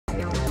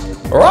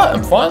Alright,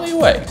 I'm finally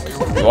awake.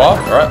 You are?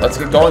 Alright, let's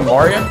get going,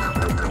 Mario.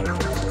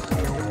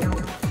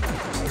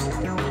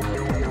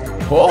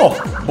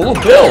 Oh,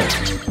 bullet bill.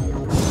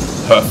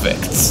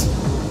 Perfect.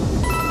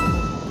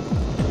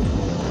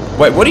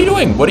 Wait, what are you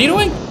doing? What are you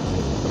doing?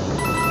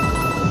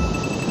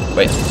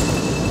 Wait.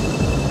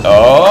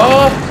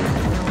 Oh!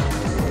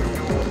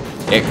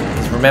 Yeah,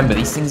 because remember,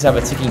 these things have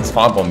a ticking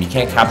time bomb. You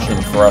can't capture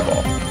them forever.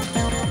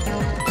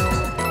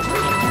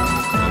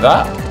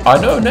 That, I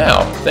know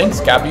now. Thanks,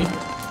 Cappy.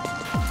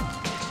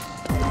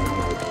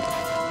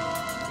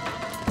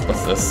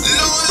 What's this?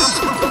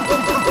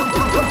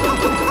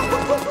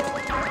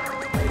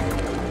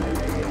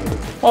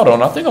 Hold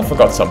on, I think I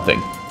forgot something.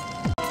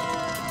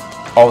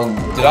 Oh,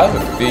 did I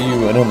ever fill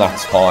you in on that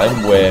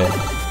time where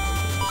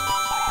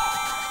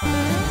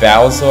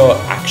Bowser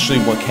actually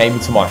came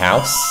into my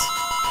house?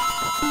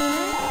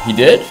 He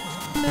did?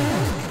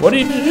 What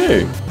did he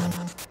do?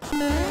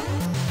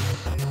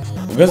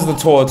 Because the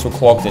toilets were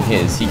clogged in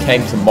his, he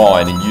came to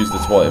mine and used the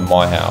toilet in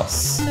my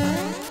house.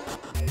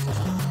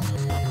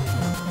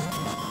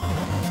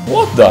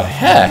 What the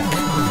heck?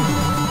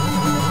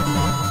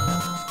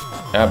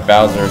 Now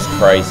Bowser is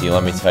crazy,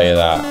 let me tell you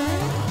that.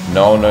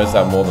 No one knows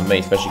that more than me,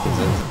 especially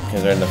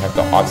considering the fact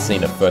that I've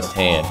seen it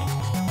firsthand.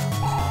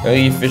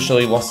 He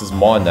officially lost his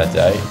mind that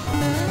day.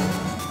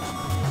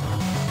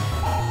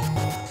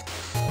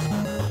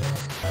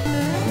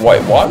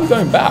 Wait, why are we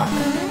going back?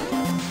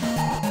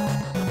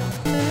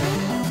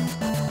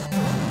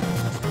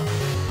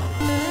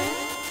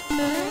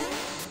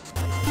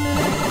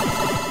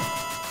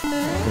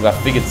 Because I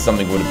figured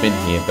something would have been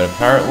here, but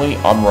apparently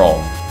I'm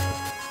wrong.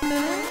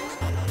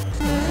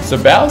 So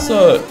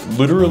Bowser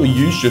literally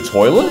used your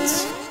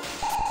toilets?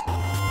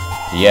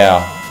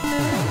 Yeah.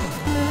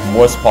 The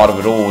worst part of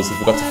it all was he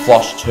forgot to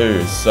flush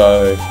too,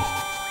 so...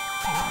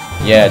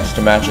 yeah, just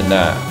imagine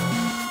that.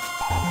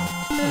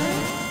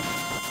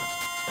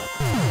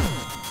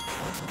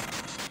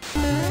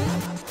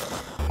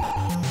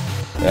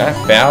 That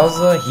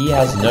Bowser, he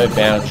has no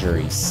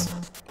boundaries.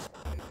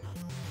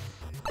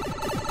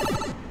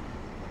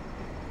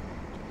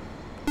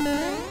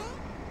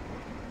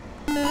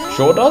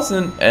 Sure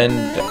doesn't, and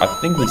I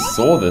think we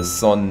saw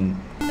this on...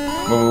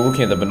 when we were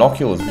looking at the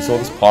binoculars, we saw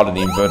this part of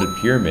the inverted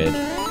pyramid.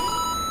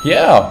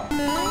 Yeah!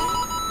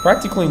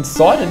 Practically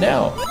inside it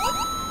now.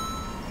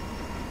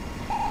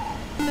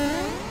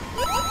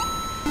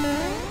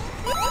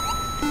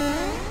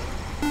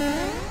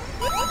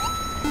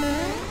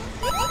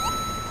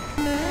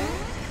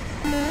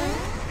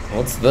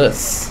 What's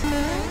this?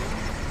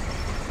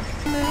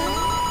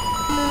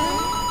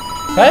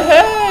 Hey,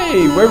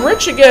 hey! We're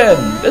rich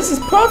again! This is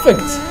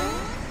perfect!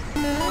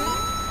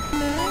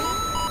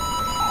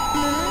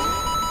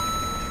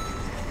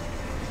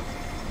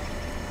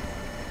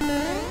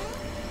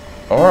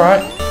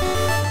 Alright.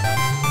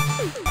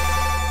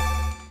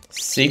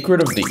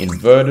 Secret of the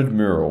inverted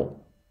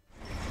mural.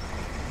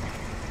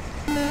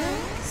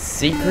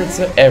 Secrets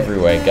are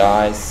everywhere,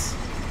 guys.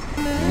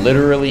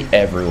 Literally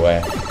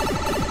everywhere.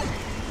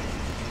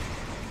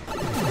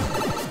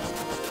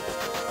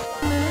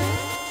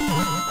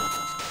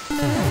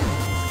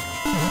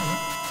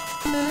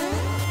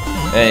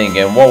 And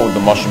again, what would the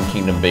Mushroom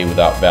Kingdom be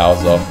without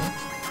Bowser?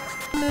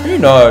 Who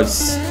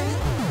knows?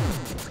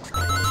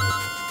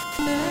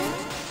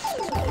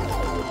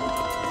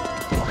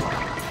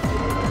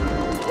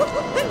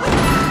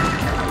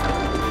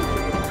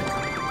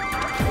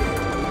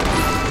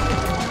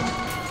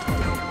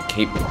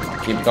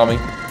 Keep coming.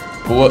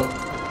 Pull it.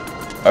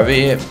 Over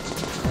here.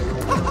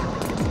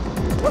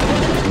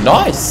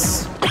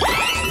 Nice!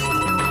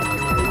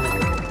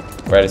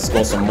 Ready to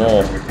score some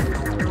more.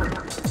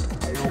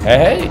 Hey,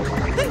 hey!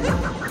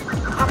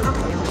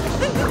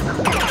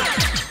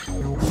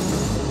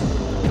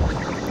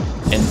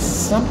 And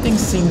something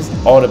seems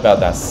odd about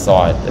that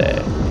side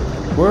there.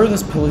 Where are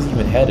those pillars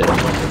even headed?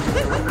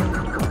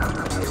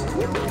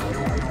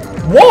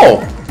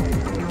 Whoa!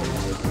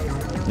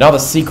 Another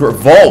secret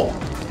vault!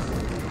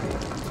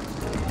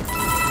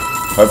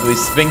 Hopefully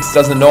Sphinx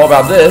doesn't know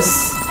about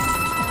this.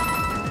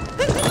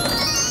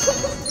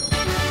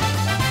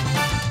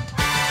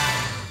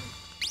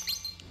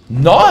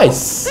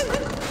 Nice!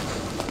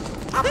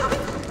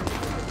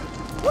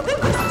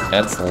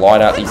 Let's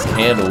light out these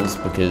candles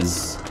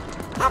because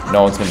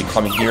no one's going to be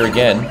coming here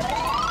again.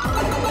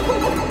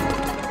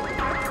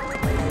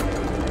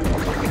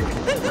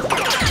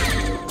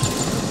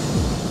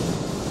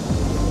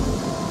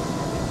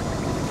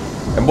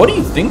 And what do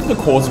you think the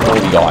cause of all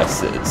the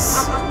ice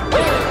is?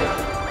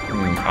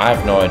 I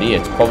have no idea.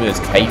 It's probably those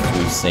caves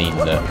we've seen.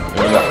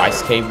 Remember the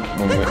ice cave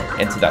when we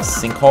entered that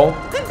sinkhole?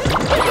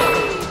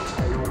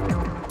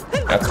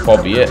 That's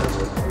probably it.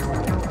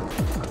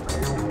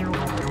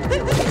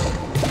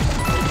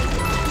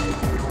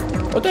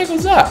 What the heck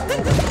was that?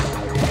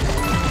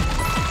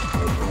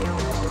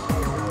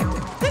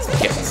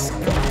 Yes.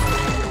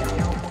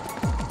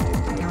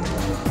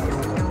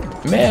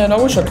 Man, I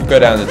wish I could go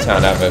down to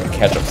town and have a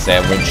ketchup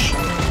sandwich.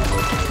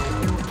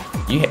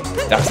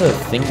 That's a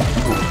thing that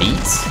people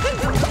eat?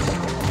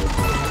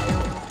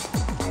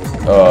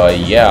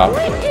 Yeah.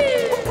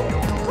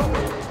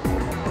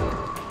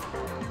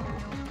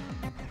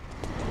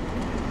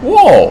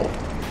 Whoa!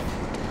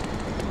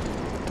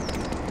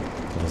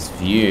 This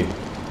view.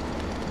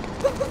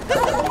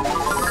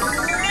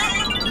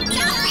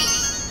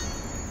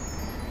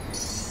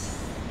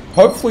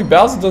 Hopefully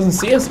Bowser doesn't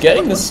see us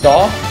getting the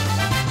star.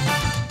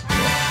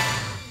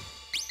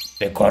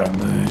 They got a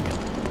moon.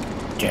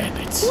 Damn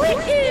it.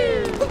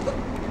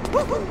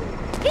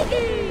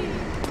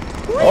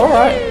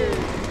 Alright.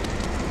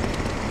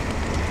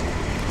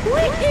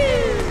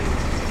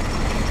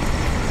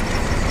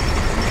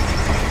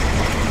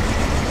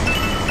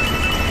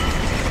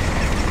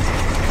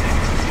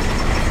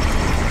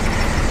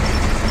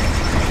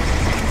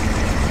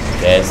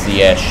 There's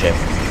the airship.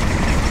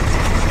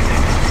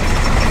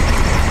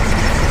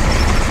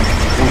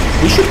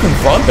 Ooh, we should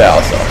confront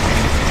Bowser.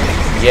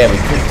 Yeah, we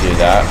could do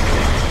that.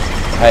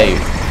 Hey,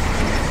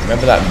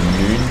 remember that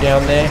moon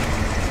down there?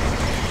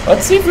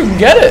 Let's see if we can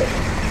get it.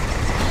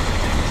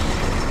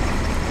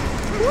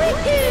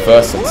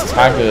 First, let's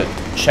tag a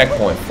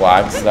checkpoint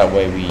flag so that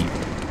way we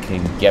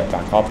can get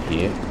back up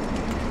here.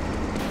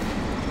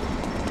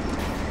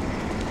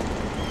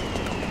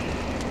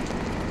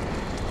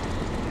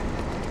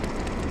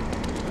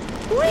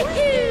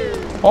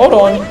 Hold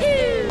on.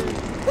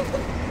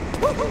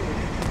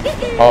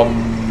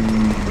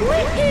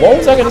 What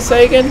was I gonna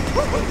say again?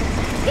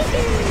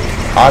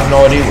 I have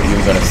no idea what you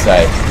were gonna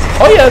say.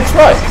 Oh yeah, that's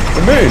right.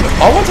 The moon.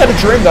 I once had a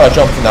dream that I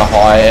jumped from that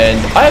high and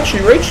I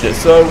actually reached it,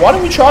 so why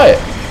don't we try it?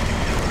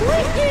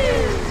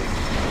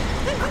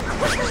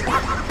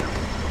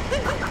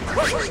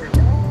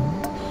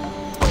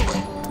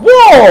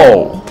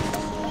 Whoa!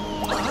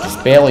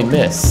 Just barely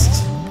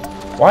missed.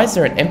 Why is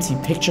there an empty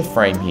picture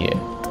frame here?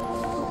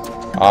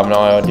 I have no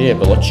idea,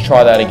 but let's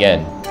try that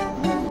again.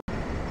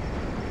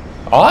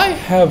 I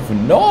have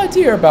no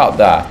idea about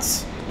that.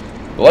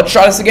 But let's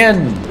try this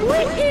again.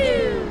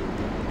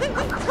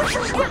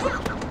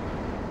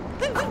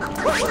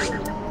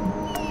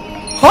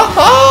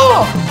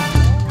 Haha!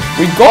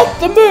 We got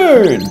the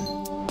moon!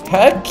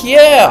 Heck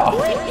yeah!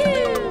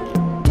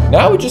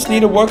 Now we just need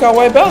to work our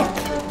way back.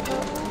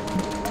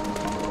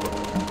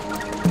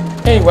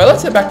 Anyway,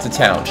 let's head back to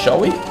town, shall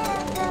we?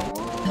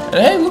 And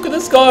hey, look at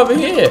this guy over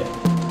here.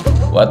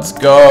 Let's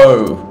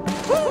go.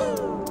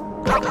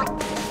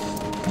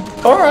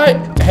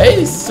 Alright.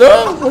 Hey,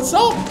 sir. What's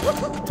up?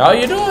 How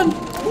you doing?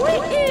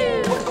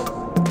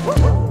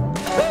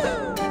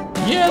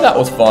 Yeah, that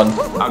was fun.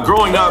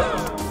 Growing up,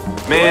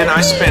 man,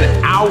 I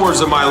spent hours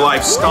of my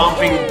life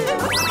stomping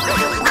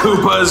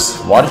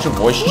Koopas. Why did your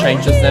voice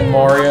change just then,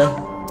 Mario?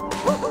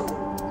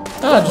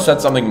 I just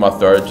had something in my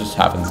throat. It just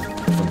happens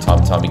from time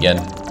to time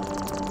again.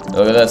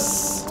 Look at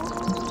this.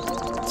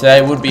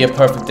 Today would be a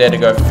perfect day to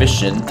go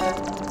fishing.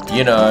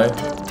 You know,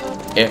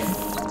 if...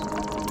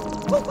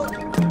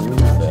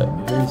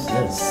 Who's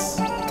this?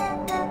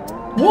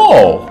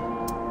 Whoa!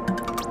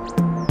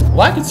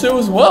 Lakitu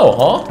as well,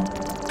 huh?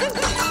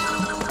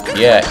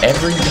 Yeah,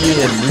 every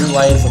year new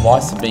layers of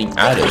ice are being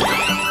added.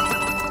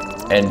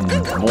 And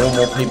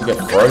more people get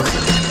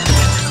frozen.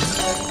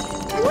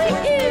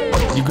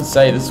 You could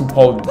say this will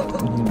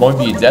probably won't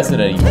be a desert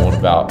anymore in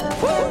about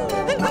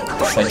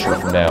a century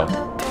from now.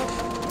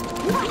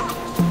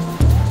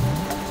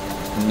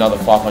 Another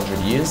 500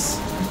 years.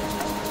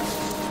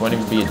 It won't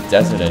even be a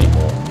desert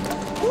anymore.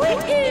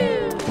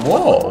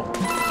 Whoa!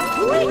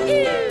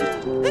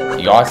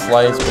 The ice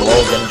layers below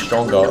are getting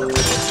stronger.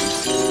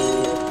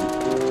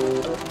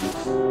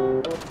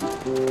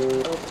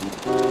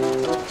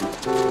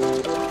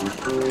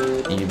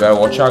 You better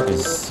watch out,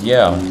 cause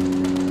yeah.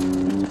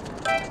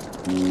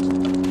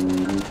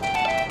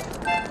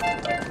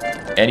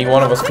 Any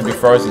one of us could be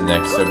frozen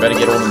next, so better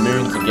get all the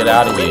moons and get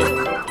out of here.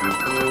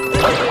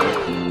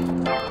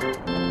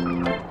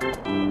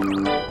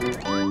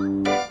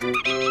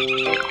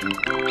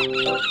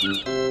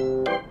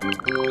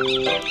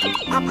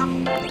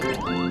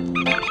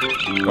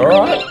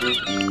 Alright.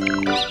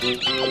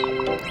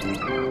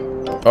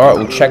 Alright,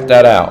 we'll check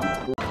that out.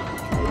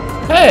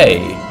 Hey!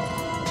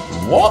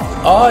 What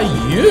are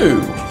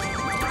you?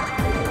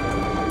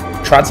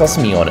 Try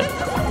tossing me on it.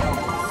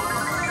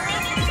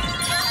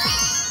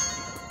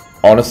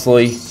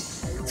 Honestly,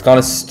 it's kind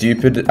of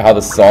stupid how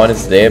the sign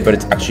is there, but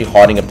it's actually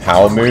hiding a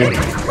power moon.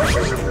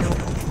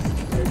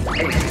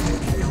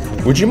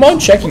 Would you mind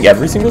checking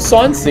every single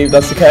sign, see if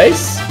that's the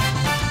case?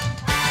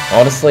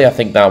 Honestly, I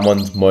think that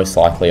one's most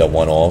likely a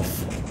one-off.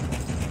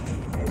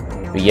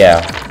 But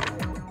yeah,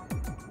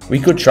 we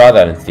could try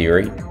that in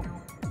theory.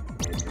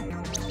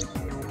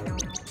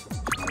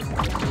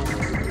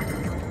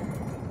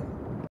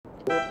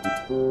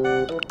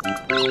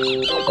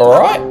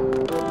 Alright.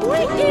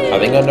 I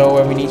think I know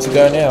where we need to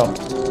go now.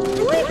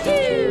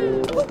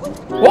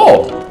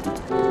 Whoa!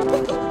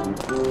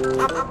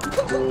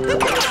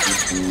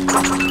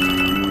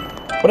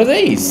 What are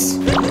these?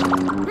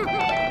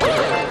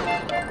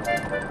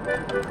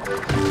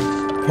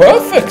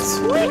 Perfect!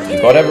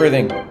 We got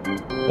everything.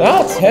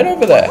 Now let's head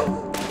over there.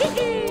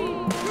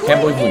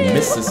 Can't believe we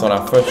missed this on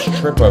our first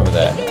trip over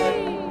there.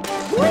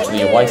 Went to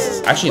the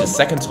Oasis. Actually, the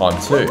second time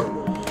too.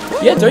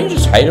 Yeah, don't you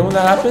just hate it when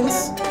that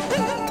happens?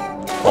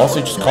 Also,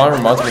 it just kind of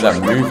reminds me of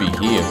that movie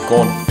here,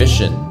 Gone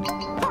Fishin'.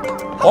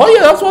 Oh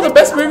yeah, that's one of the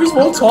best movies of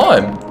all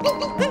time.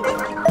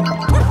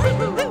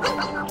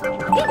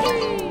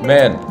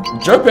 Man,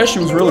 Joe Pesci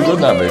was really good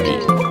in that movie.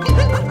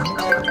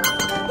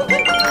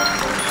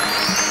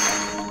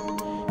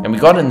 And we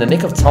got it in the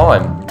nick of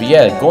time. But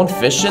yeah, Gone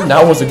Fishin',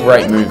 that was a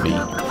great movie.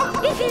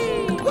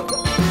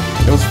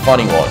 It was a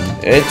funny one.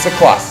 It's a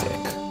classic.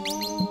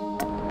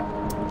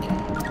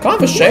 Kind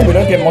of a shame we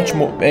don't get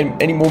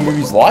any more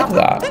movies like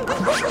that.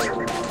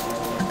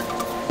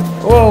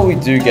 Well, we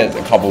do get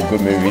a couple of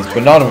good movies,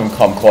 but none of them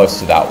come close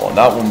to that one.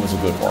 That one was a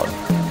good one.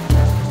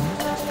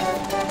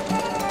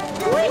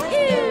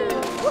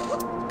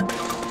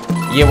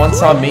 Yeah, one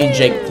time me and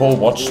Jake Paul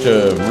watched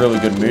a really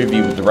good movie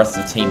with the rest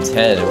of Team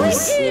 10. It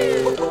was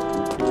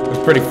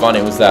pretty fun.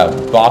 It was that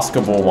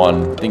basketball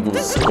one. I think it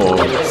was called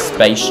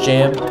Space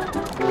Jam.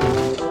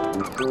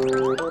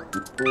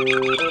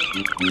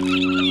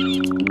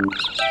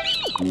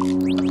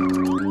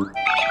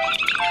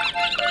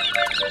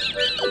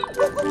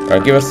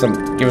 Alright, give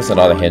us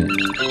another hint.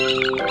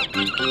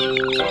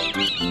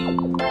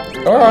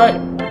 Alright.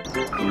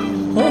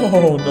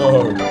 Oh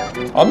no.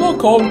 I'm not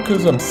calling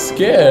because I'm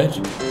scared.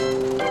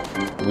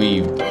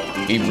 We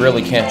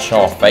really can't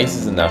show our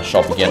faces in that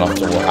shop again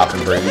after what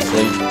happened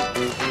previously.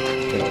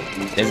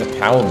 There's a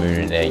power moon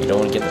in there. You don't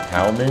want to get the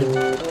power moon?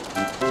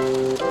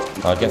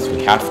 I guess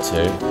we have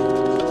to.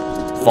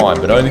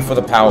 Fine, but only for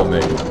the power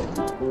moon.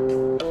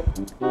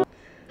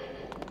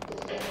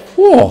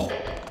 Whoa.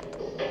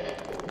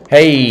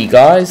 Hey,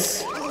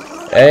 guys.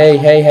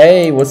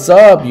 Hey, what's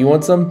up? You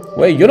want some?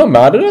 Wait, you're not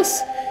mad at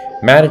us?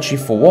 Mad at you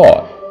for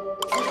what?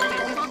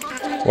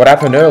 What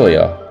happened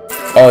earlier?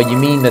 Oh, you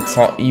mean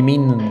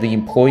the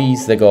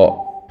employees that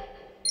got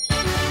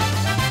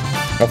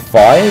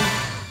fired?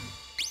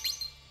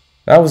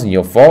 That wasn't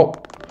your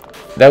fault.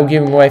 They were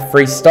giving away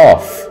free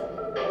stuff.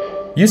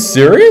 You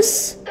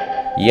serious?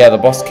 Yeah, the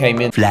boss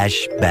came in.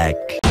 Flashback.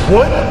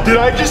 What did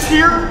I just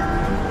hear?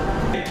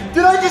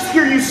 Did I just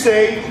hear you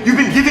say you've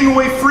been giving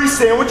away free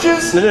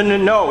sandwiches?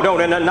 No,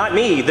 not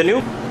me. The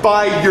new.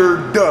 By your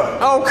duh.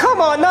 Oh,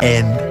 come on.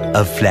 End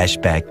of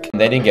flashback.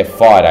 They didn't get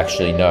fired,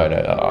 actually. No.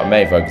 I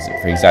may have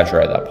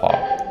exaggerated that part.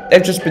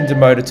 They've just been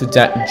demoted to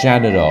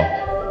janitor.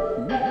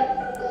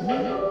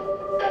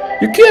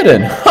 You're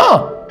kidding,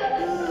 huh?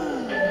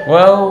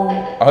 Well,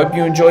 I hope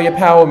you enjoy your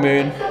power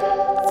moon.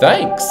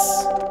 Thanks.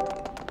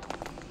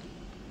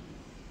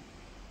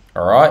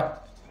 Alright.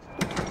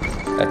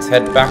 Let's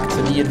head back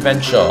to the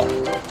adventure.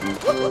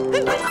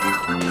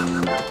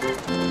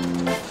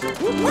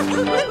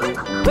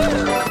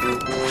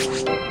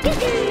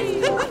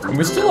 And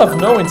we still have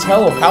no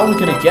intel of how we're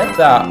gonna get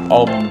that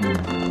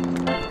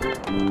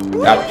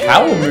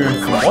power moon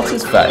from what's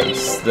his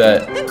face?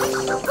 That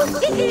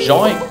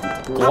giant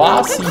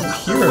glassy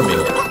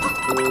pyramid.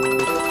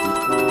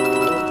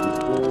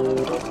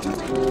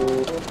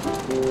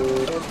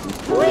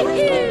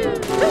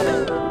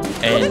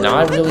 And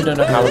I really don't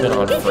know how we're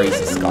gonna unfreeze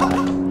this guy.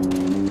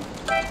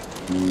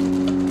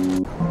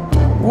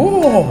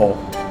 Whoa!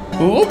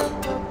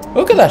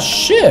 Look at that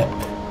ship!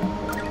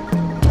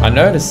 I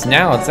noticed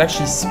now it's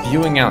actually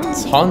spewing out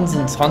tons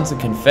and tons of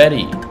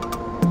confetti.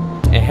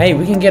 And hey,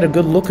 we can get a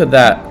good look at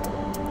the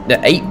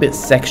 8-bit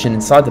section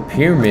inside the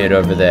pyramid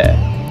over there.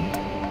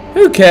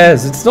 Who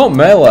cares? It's not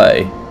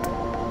melee.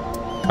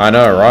 I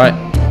know, right?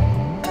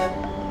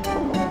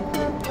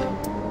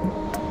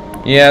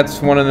 Yeah,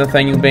 it's one of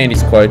Nathaniel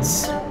Bandy's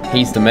quotes.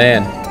 He's the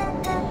man.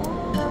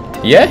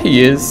 Yeah,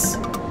 he is.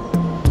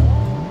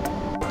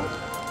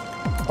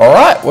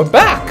 Alright, we're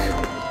back.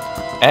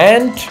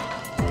 And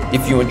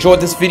if you enjoyed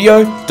this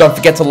video, don't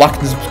forget to like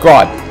and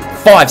subscribe.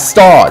 5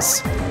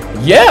 stars.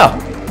 Yeah.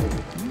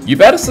 You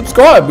better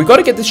subscribe. We got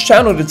to get this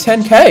channel to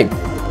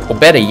 10K. Or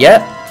better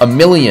yet, 1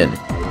 million.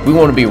 We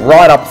want to be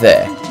right up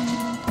there.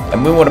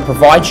 And we want to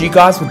provide you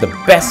guys with the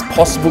best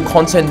possible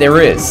content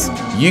there is.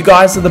 You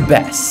guys are the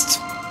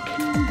best.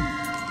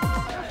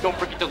 Don't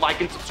forget to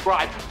like and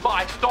subscribe.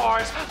 5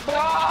 stars.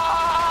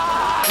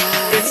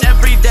 It's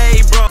every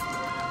day, bro.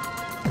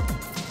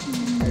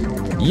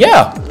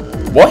 Yeah,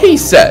 what he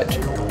said.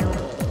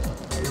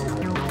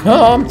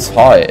 Oh, I'm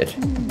tired.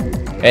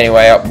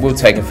 Anyway, we'll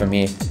take it from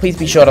here. Please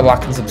be sure to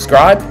like and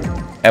subscribe.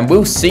 And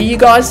we'll see you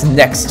guys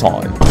next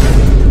time.